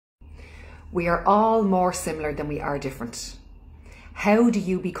We are all more similar than we are different. How do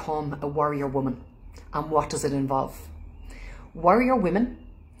you become a warrior woman and what does it involve? Warrior Women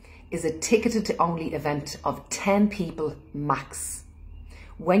is a ticketed only event of 10 people max.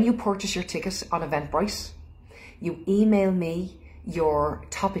 When you purchase your ticket on Eventbrite, you email me your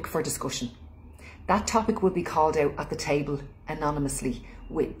topic for discussion. That topic will be called out at the table anonymously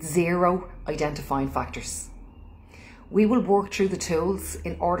with 0 identifying factors. We will work through the tools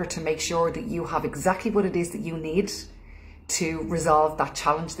in order to make sure that you have exactly what it is that you need to resolve that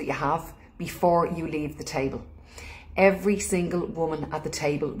challenge that you have before you leave the table. Every single woman at the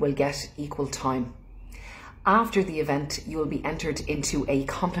table will get equal time. After the event, you will be entered into a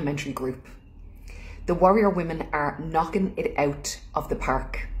complimentary group. The Warrior Women are knocking it out of the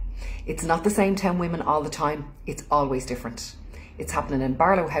park. It's not the same 10 women all the time. It's always different. It's happening in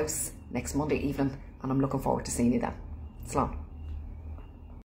Barlow House next Monday evening, and I'm looking forward to seeing you then. Slán.